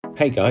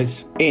Hey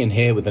guys, Ian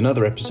here with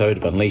another episode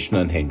of Unleashed and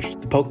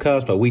Unhinged, the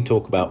podcast where we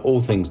talk about all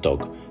things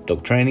dog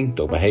training,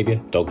 dog behaviour,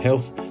 dog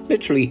health,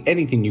 literally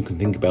anything you can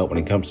think about when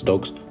it comes to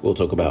dogs, we'll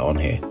talk about on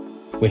here.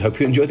 We hope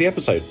you enjoy the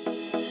episode.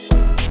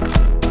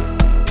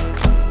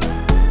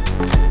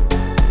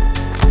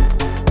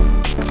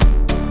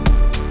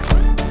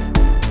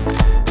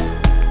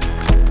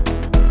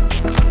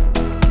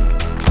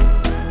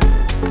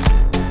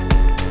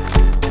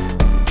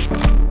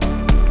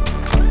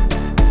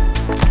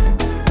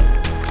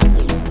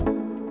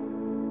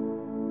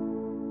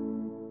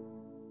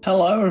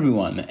 Hello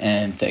everyone,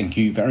 and thank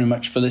you very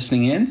much for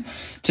listening in.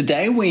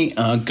 Today we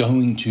are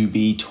going to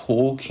be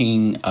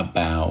talking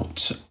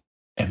about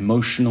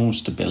emotional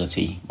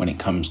stability when it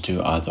comes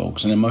to our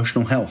dogs and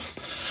emotional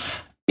health,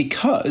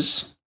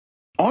 because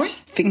I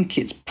think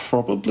it's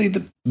probably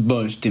the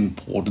most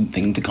important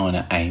thing to kind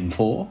of aim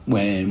for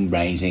when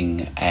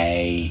raising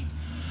a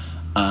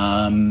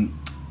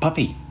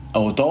puppy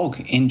or dog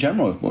in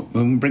general.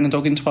 When we bring a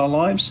dog into our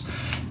lives,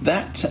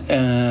 that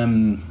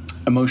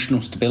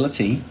emotional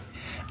stability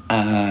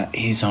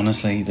is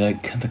honestly the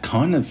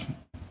kind of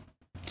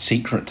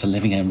secret to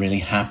living a really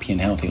happy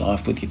and healthy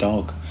life with your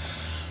dog.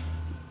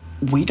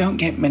 We don't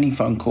get many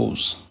phone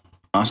calls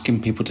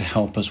asking people to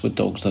help us with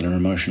dogs that are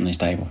emotionally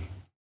stable.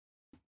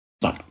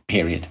 Like,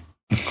 period.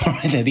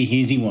 They're the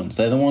easy ones.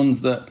 They're the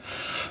ones that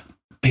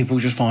people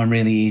just find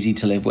really easy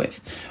to live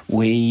with.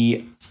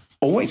 We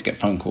always get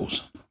phone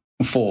calls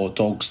for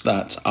dogs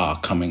that are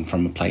coming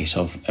from a place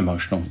of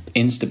emotional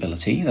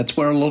instability. That's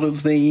where a lot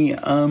of the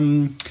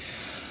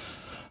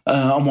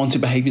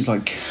unwanted behaviours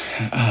like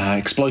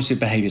explosive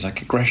behaviours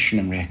like aggression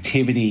and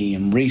reactivity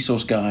and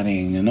resource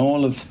guarding and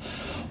all of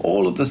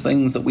the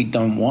things that we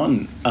don't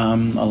want a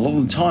lot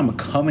of the time are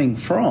coming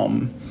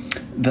from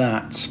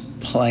that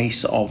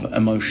place of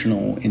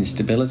emotional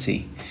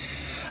instability.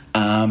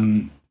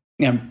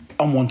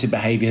 Unwanted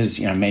behaviours,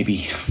 maybe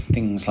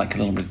things like a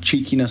little bit of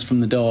cheekiness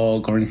from the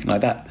dog or anything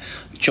like that.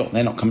 Sure,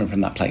 they're not coming from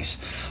that place,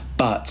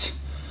 but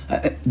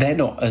they're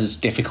not as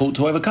difficult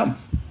to overcome.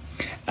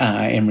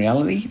 In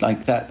reality,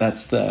 like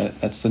that's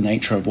the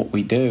nature of what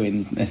we do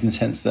in the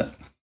sense that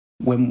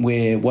when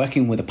we're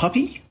working with a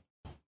puppy,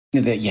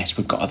 that yes,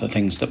 we've got other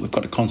things that we've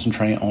got to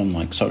concentrate on,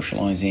 like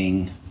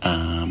socializing,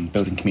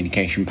 building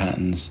communication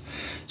patterns,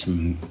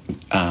 some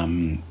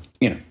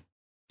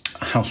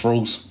house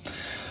rules.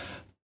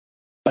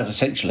 But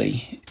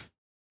essentially,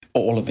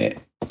 all of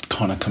it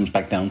kind of comes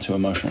back down to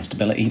emotional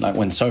stability. Like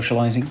when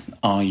socializing,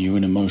 are you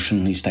an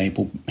emotionally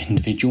stable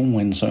individual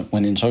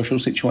when in social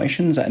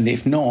situations? And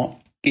if not,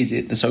 is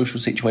it the social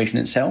situation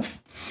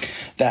itself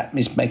that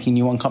is making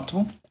you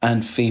uncomfortable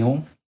and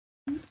feel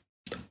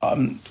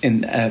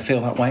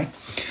that way,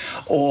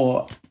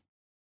 or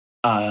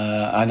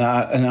and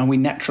are we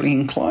naturally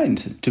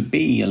inclined to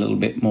be a little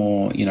bit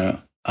more,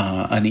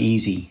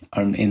 uneasy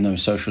in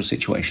those social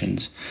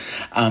situations?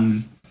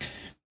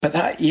 But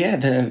that,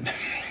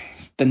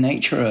 the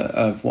nature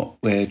of what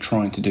we're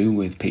trying to do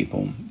with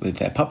people with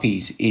their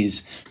puppies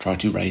is try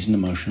to raise an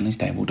emotionally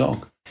stable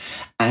dog,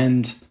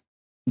 and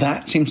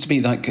that seems to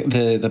be like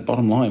the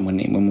bottom line when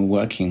we're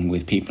working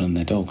with people and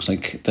their dogs.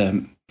 Like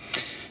the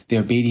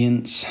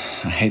obedience,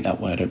 I hate that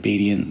word,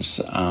 obedience.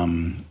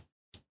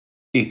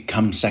 It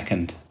comes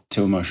second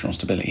to emotional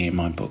stability in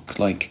my book.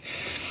 Like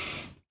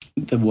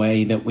the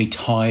way that we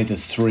tie the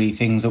three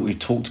things that we've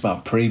talked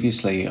about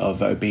previously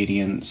of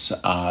obedience,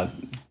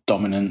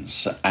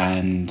 dominance,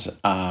 and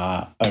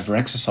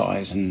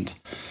over-exercise, and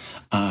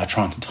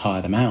trying to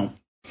tire them out.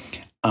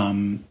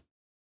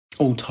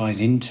 All ties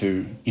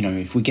into,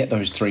 if we get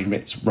those three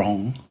bits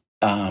wrong,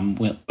 and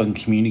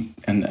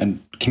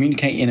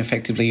communicate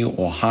ineffectively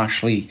or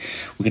harshly,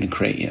 we're going to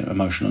create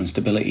emotional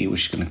instability,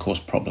 which is going to cause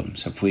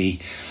problems. If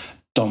we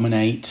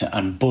dominate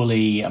and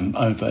bully and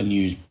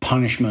overuse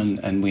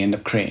punishment, and we end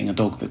up creating a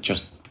dog that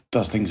just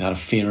does things out of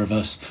fear of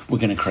us, we're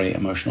going to create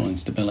emotional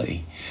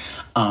instability.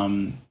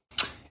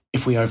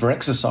 If we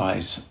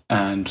over-exercise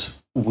and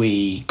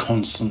we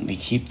constantly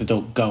keep the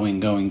dog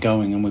going,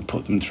 and we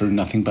put them through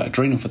nothing but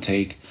adrenal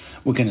fatigue,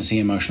 we're going to see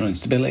emotional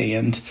instability.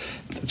 And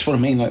that's what I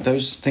mean. Like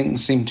those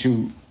things seem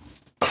to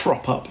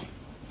crop up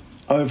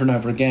over and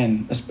over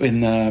again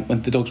in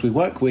the dogs we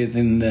work with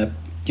in the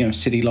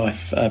city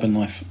life, urban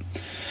life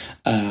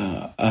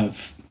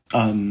of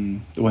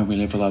the way we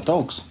live with our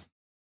dogs.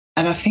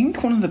 And I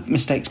think one of the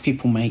mistakes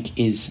people make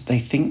is they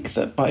think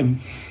that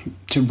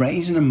to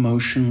raise an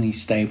emotionally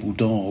stable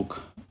dog,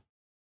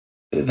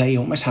 they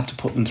almost have to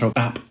put them through a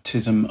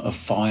baptism of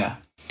fire.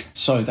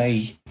 So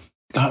they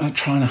are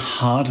trying to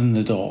harden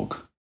the dog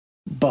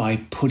by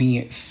putting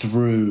it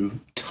through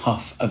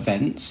tough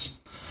events.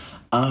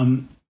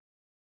 And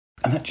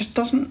that just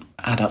doesn't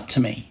add up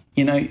to me,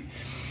 And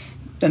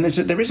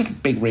there is a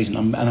big reason,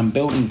 and I'm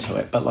building to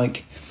it. But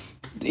like,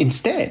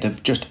 instead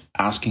of just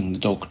asking the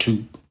dog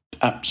to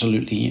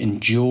absolutely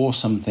endure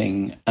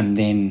something and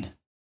then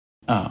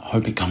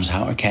hope it comes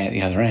out okay at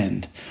the other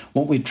end,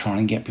 what we're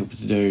trying to get people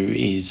to do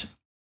is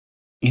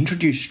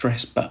introduce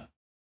stress, but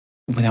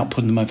without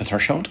putting them over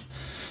threshold.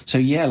 So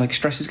yeah, like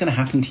stress is going to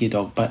happen to your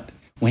dog, but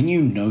when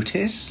you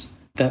notice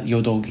that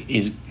your dog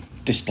is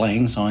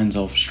displaying signs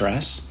of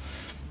stress,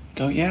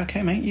 go, yeah,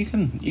 okay, mate, you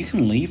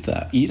can leave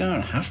that. You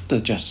don't have to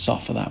just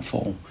suffer that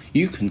fall.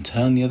 You can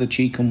turn the other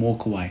cheek and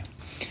walk away.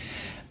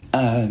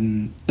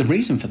 The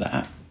reason for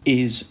that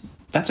is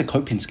that's a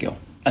coping skill.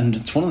 And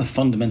it's one of the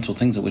fundamental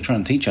things that we're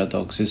trying to teach our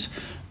dogs is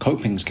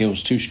coping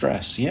skills to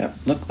stress. Yeah,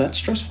 look, that's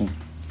stressful.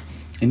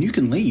 And you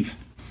can leave,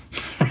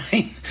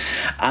 right?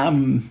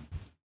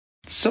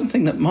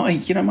 Something that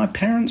my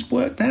parents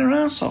worked their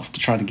ass off to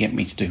try to get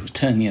me to do was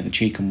turn the other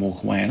cheek and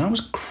walk away. And I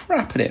was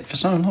crap at it for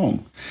so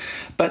long.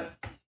 But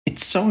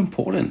it's so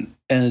important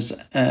as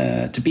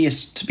to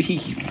behave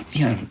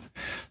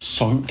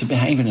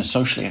in a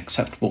socially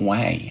acceptable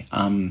way,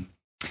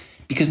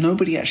 because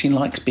nobody actually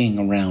likes being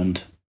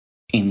around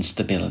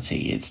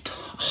instability. It's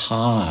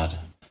hard,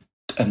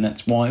 and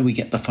that's why we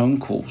get the phone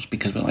calls,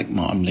 because we're like,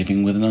 I'm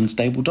living with an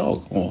unstable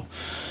dog, or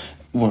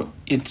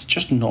it's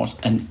just not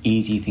an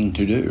easy thing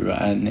to do,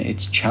 and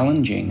it's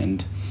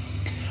challenging.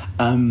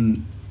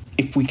 And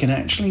if we can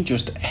actually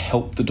just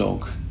help the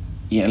dog,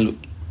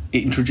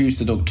 introduce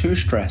the dog to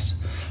stress,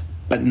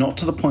 but not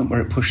to the point where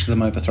it pushes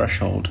them over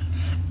threshold,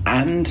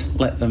 and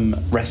let them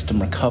rest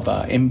and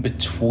recover in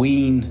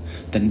between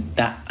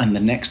that and the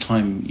next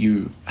time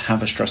you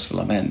have a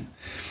stressful event,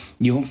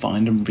 you'll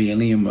find a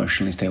really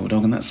emotionally stable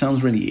dog. And that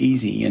sounds really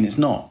easy, and it's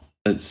not.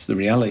 It's the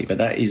reality, but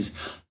that is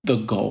the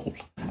goal.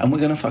 And we're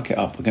going to fuck it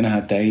up. We're going to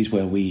have days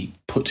where we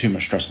put too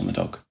much stress on the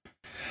dog.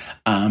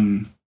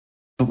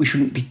 But we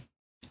shouldn't be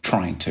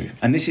trying to.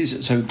 And this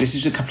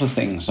is a couple of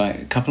things,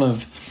 like a couple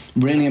of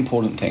really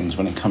important things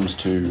when it comes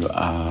to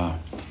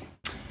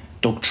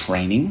dog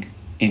training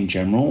in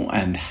general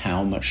and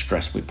how much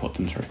stress we put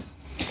them through.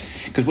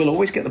 Because we'll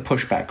always get the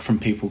pushback from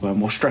people going,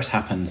 well, stress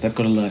happens, they've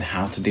got to learn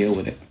how to deal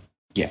with it.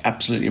 Yeah,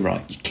 absolutely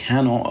right. You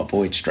cannot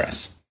avoid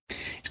stress.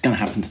 It's going to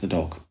happen to the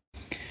dog.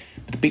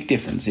 But the big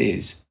difference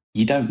is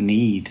you don't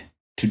need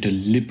to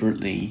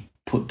deliberately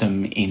put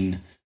them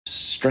in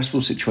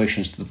stressful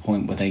situations to the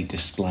point where they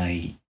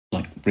display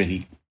like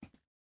really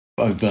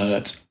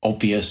overt,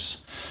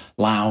 obvious,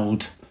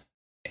 loud,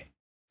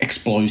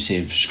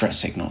 explosive stress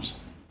signals.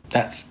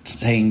 That's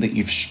saying that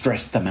you've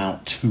stressed them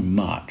out too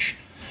much,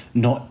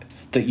 not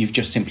that you've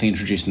just simply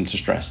introduced them to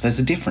stress. There's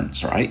a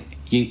difference, right?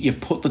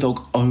 You've put the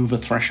dog over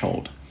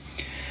threshold,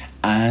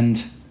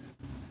 and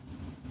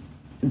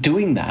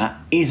doing that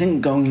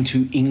isn't going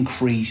to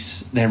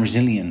increase their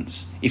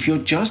resilience. If you're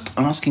just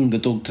asking the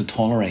dog to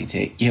tolerate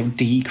it, you're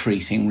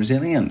decreasing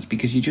resilience,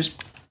 because you're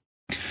just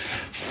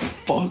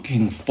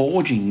fucking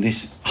forging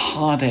this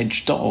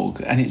hard-edged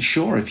dog. And it's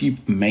sure, if you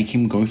make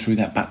him go through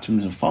that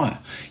baptism of fire,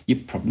 you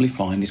probably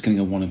find it's going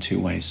to go one of two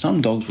ways.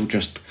 Some dogs will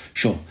just,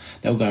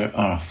 they'll go,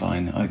 oh,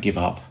 fine, I give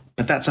up.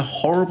 But that's a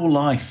horrible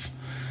life,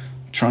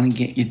 trying to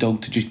get your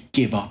dog to just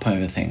give up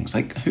over things.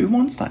 Like, who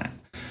wants that?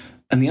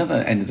 And the other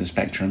end of the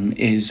spectrum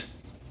is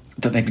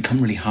that they become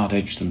really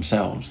hard-edged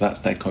themselves.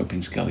 That's their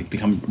coping skill. They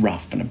become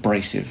rough and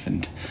abrasive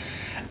and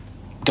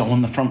go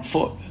on the front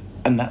foot.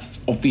 And that's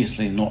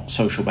obviously not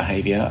social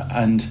behaviour.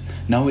 And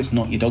no, it's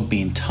not your dog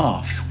being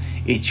tough.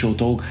 It's your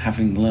dog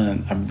having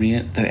learned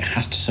that it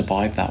has to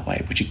survive that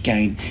way, which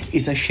again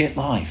is a shit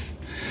life.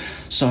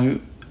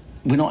 So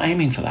we're not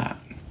aiming for that.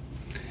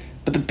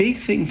 But the big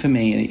thing for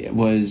me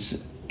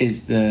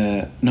is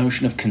the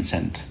notion of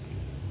consent,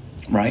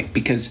 right?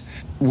 Because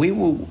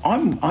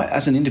I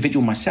as an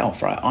individual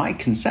myself, right, I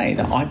can say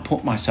that I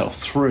put myself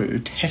through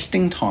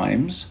testing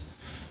times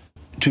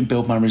to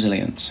build my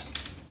resilience.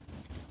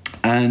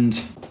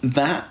 And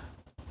that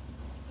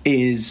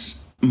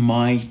is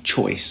my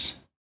choice,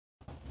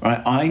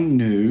 right? I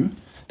knew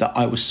that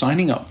I was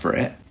signing up for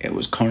it. It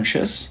was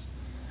conscious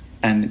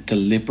and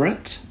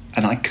deliberate,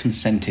 and I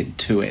consented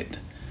to it,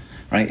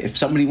 right? If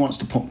somebody wants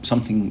to put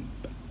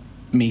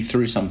me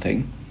through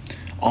something,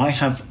 I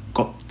have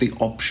got the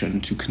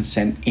option to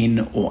consent in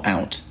or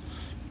out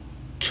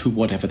to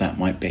whatever that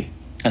might be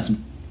as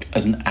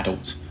an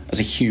adult, as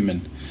a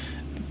human,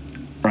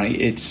 right?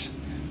 It's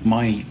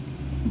my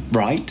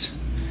right,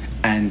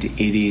 and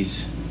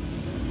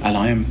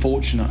I am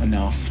fortunate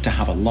enough to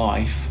have a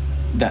life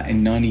that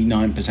in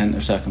 99%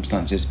 of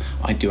circumstances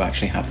I do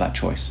actually have that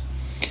choice.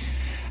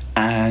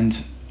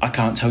 And I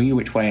can't tell you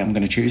which way I'm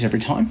going to choose every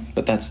time,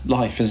 but that's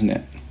life, isn't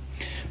it?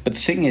 But the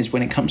thing is,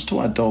 when it comes to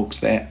our dogs,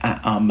 they're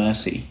at our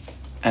mercy.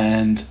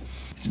 And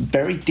it's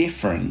very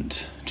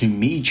different to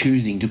me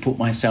choosing to put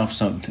myself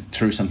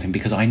through something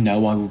because I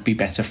know I will be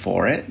better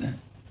for it,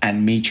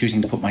 and me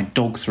choosing to put my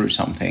dog through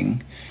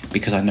something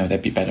because I know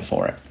they'd be better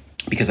for it,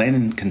 because they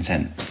didn't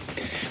consent.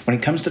 When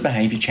it comes to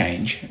behaviour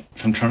change,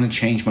 if I'm trying to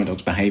change my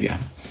dog's behaviour,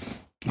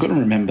 I've got to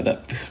remember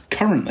that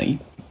currently,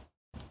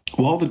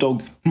 while the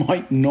dog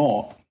might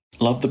not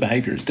love the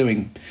behaviour it's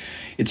doing,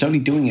 it's only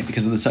doing it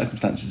because of the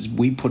circumstances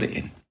we put it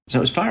in.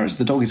 So as far as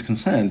the dog is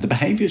concerned, the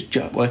behaviour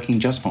is working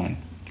just fine,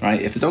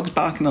 right? If the dog's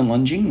barking and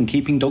lunging and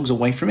keeping dogs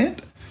away from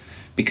it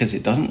because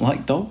it doesn't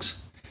like dogs,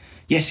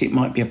 yes, it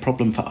might be a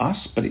problem for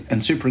us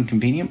and super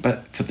inconvenient,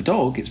 but for the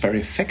dog, it's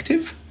very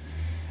effective,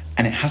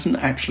 and it hasn't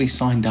actually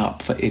signed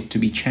up for it to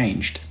be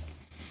changed.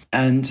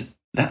 And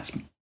that's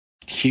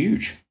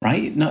huge,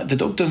 right? No, the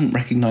dog doesn't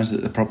recognize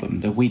that the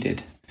problem that we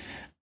did.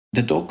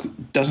 The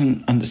dog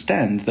doesn't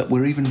understand that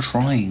we're even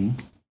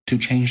trying to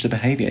change the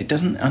behavior. It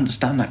doesn't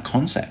understand that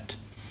concept,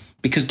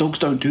 because dogs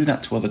don't do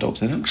that to other dogs.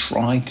 They don't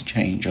try to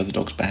change other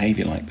dogs'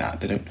 behavior like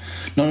that. They don't,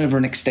 not over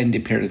an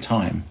extended period of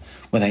time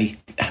where they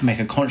make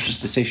a conscious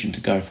decision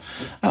to go,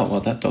 oh, well,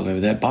 that dog over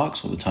there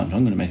barks all the time, so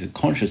I'm going to make a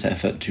conscious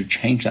effort to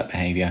change that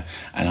behavior,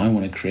 and I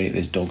want to create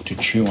this dog to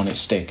chew on its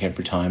stick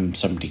every time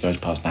somebody goes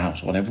past the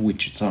house, or whatever we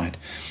decide.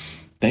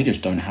 They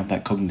just don't have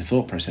that cognitive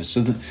thought process.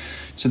 So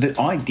the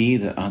idea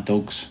that our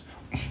dogs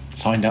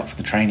signed up for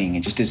the training,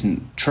 it just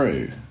isn't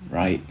true,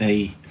 right?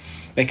 They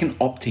can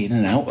opt in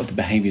and out of the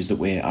behaviors that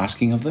we're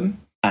asking of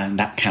them, and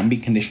that can be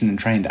conditioned and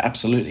trained,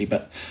 absolutely.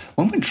 But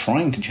when we're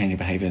trying to change a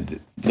behavior,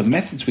 the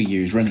methods we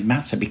use really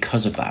matter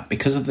because of that,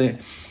 because of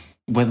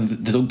whether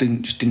the dog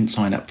didn't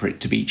sign up for it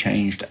to be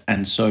changed.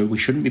 And so we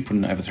shouldn't be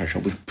putting it over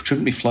threshold. We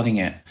shouldn't be flooding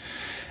it,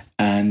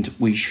 and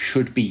we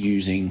should be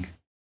using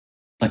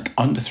like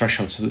under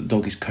threshold so that the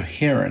dog is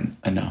coherent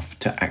enough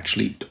to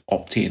actually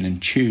opt in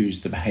and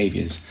choose the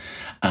behaviors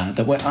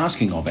that we're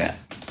asking of it.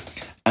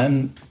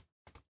 And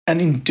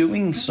in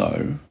doing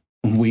so,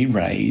 we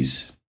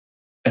raise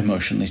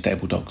emotionally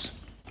stable dogs.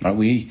 Right?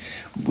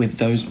 With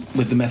the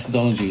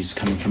methodologies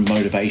coming from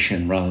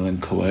motivation rather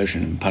than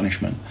coercion and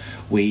punishment,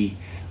 we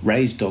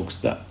raise dogs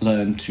that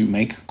learn to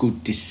make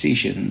good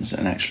decisions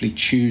and actually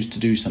choose to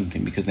do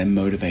something because they're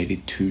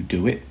motivated to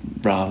do it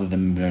rather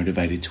than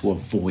motivated to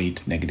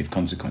avoid negative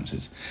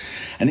consequences.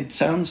 And it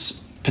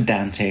sounds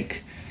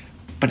pedantic,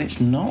 but it's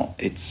not.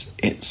 It's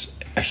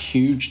a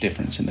huge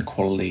difference in the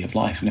quality of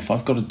life. And if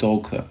I've got a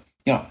dog that,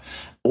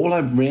 all I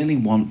really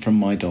want from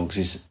my dogs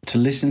is to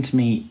listen to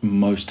me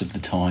most of the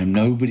time.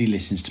 Nobody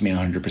listens to me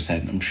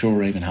 100%. I'm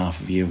sure even half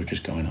of you are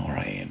just going, all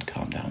right, Ian,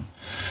 calm down.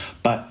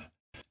 But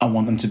I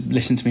want them to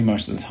listen to me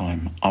most of the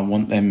time. I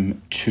want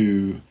them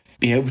to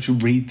be able to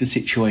read the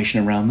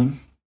situation around them,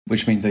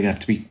 which means they have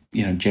to be,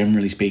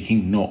 generally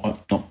speaking, not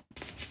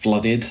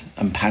flooded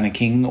and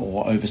panicking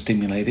or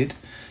overstimulated.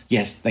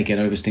 Yes, they get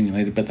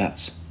overstimulated, but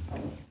that's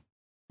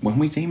when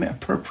we deem it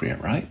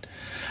appropriate, right?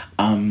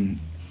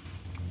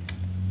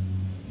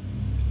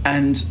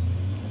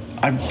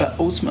 But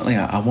ultimately,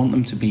 I want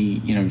them to be,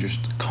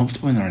 just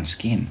comfortable in their own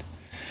skin.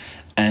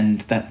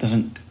 And that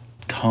doesn't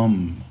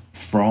come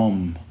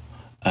from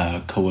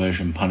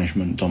coercion,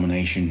 punishment,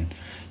 domination,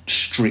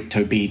 strict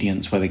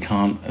obedience where they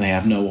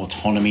have no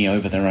autonomy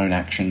over their own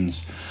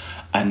actions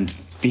and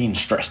being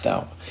stressed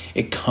out.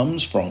 It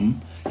comes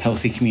from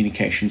healthy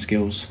communication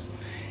skills,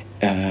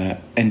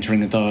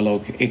 entering a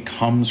dialogue. It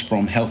comes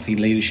from healthy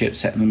leadership,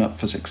 setting them up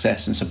for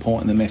success and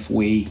supporting them if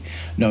we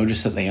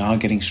notice that they are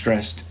getting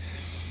stressed.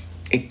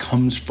 It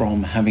comes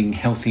from having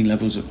healthy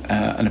levels of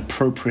an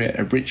appropriate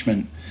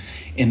enrichment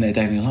in their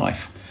daily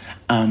life.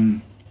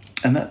 And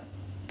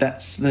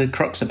that's the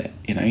crux of it.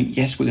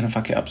 Yes, we're going to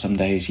fuck it up some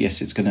days.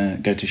 Yes, it's going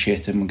to go to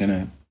shit and we're going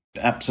to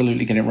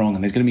absolutely get it wrong.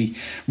 And there's going to be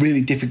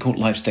really difficult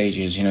life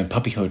stages,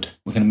 puppyhood,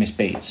 we're going to miss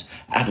beats.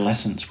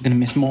 Adolescence, we're going to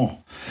miss more.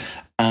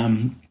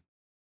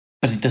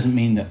 But it doesn't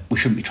mean that we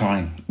shouldn't be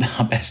trying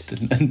our best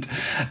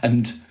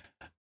and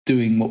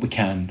doing what we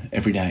can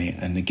every day.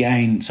 And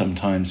again,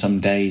 sometimes, some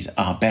days,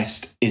 our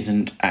best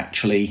isn't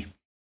actually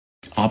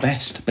our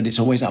best, but it's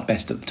always our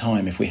best at the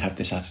time if we have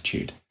this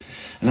attitude.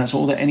 And that's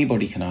all that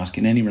anybody can ask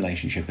in any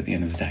relationship at the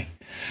end of the day.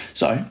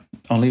 So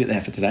I'll leave it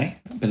there for today.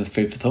 A bit of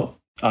food for thought.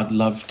 I'd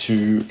love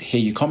to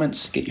hear your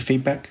comments, get your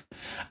feedback.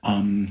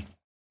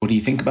 What do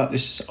you think about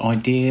this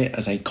idea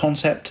as a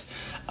concept?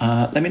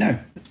 Let me know.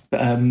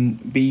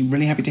 Be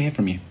really happy to hear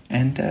from you.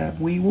 And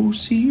we will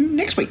see you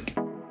next week.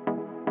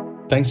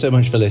 Thanks so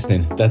much for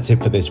listening. That's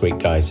it for this week,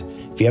 guys.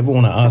 If you ever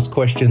want to ask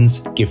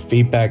questions, give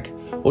feedback,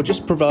 or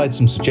just provide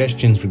some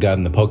suggestions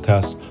regarding the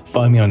podcast,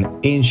 find me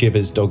on Ian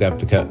Shivers Dog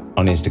Advocate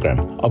on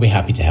Instagram. I'll be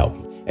happy to help.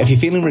 If you're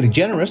feeling really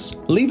generous,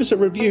 leave us a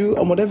review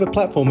on whatever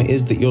platform it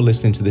is that you're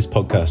listening to this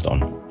podcast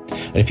on.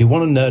 And if you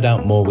want to nerd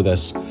out more with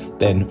us,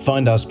 then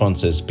find our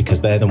sponsors,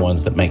 because they're the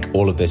ones that make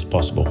all of this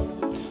possible.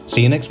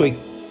 See you next week.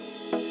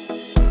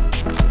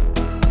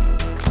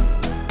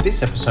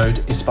 This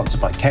episode is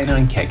sponsored by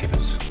Canine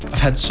Caregivers.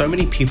 I've had so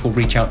many people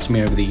reach out to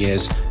me over the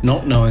years,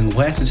 not knowing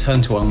where to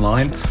turn to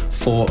online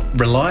for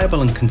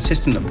reliable and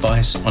consistent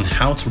advice on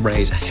how to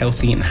raise a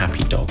healthy and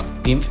happy dog.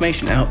 The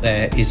information out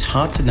there is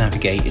hard to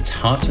navigate, it's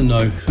hard to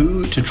know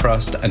who to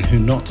trust and who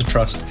not to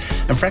trust,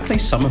 and frankly,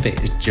 some of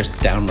it is just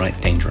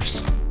downright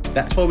dangerous.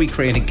 That's why we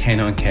created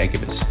Canine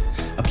Caregivers,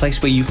 a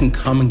place where you can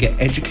come and get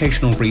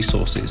educational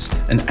resources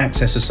and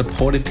access a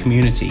supportive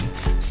community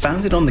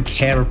founded on the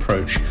care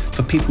approach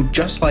for people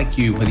just like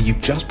you, whether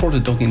you've just brought a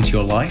dog into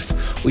your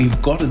life or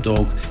you've got a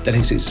dog that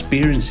is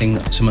experiencing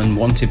some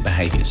unwanted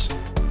behaviors.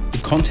 The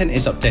content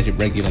is updated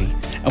regularly,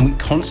 and we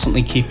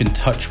constantly keep in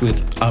touch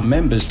with our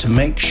members to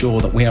make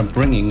sure that we are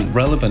bringing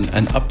relevant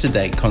and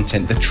up-to-date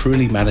content that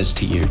truly matters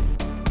to you.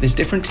 There's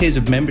different tiers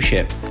of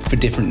membership for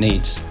different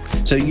needs,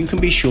 so you can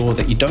be sure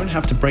that you don't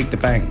have to break the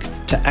bank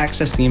to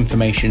access the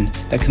information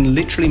that can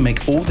literally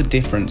make all the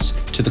difference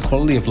to the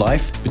quality of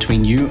life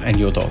between you and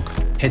your dog.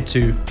 Head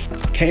to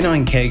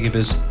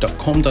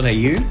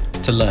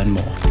caninecaregivers.com.au to learn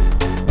more.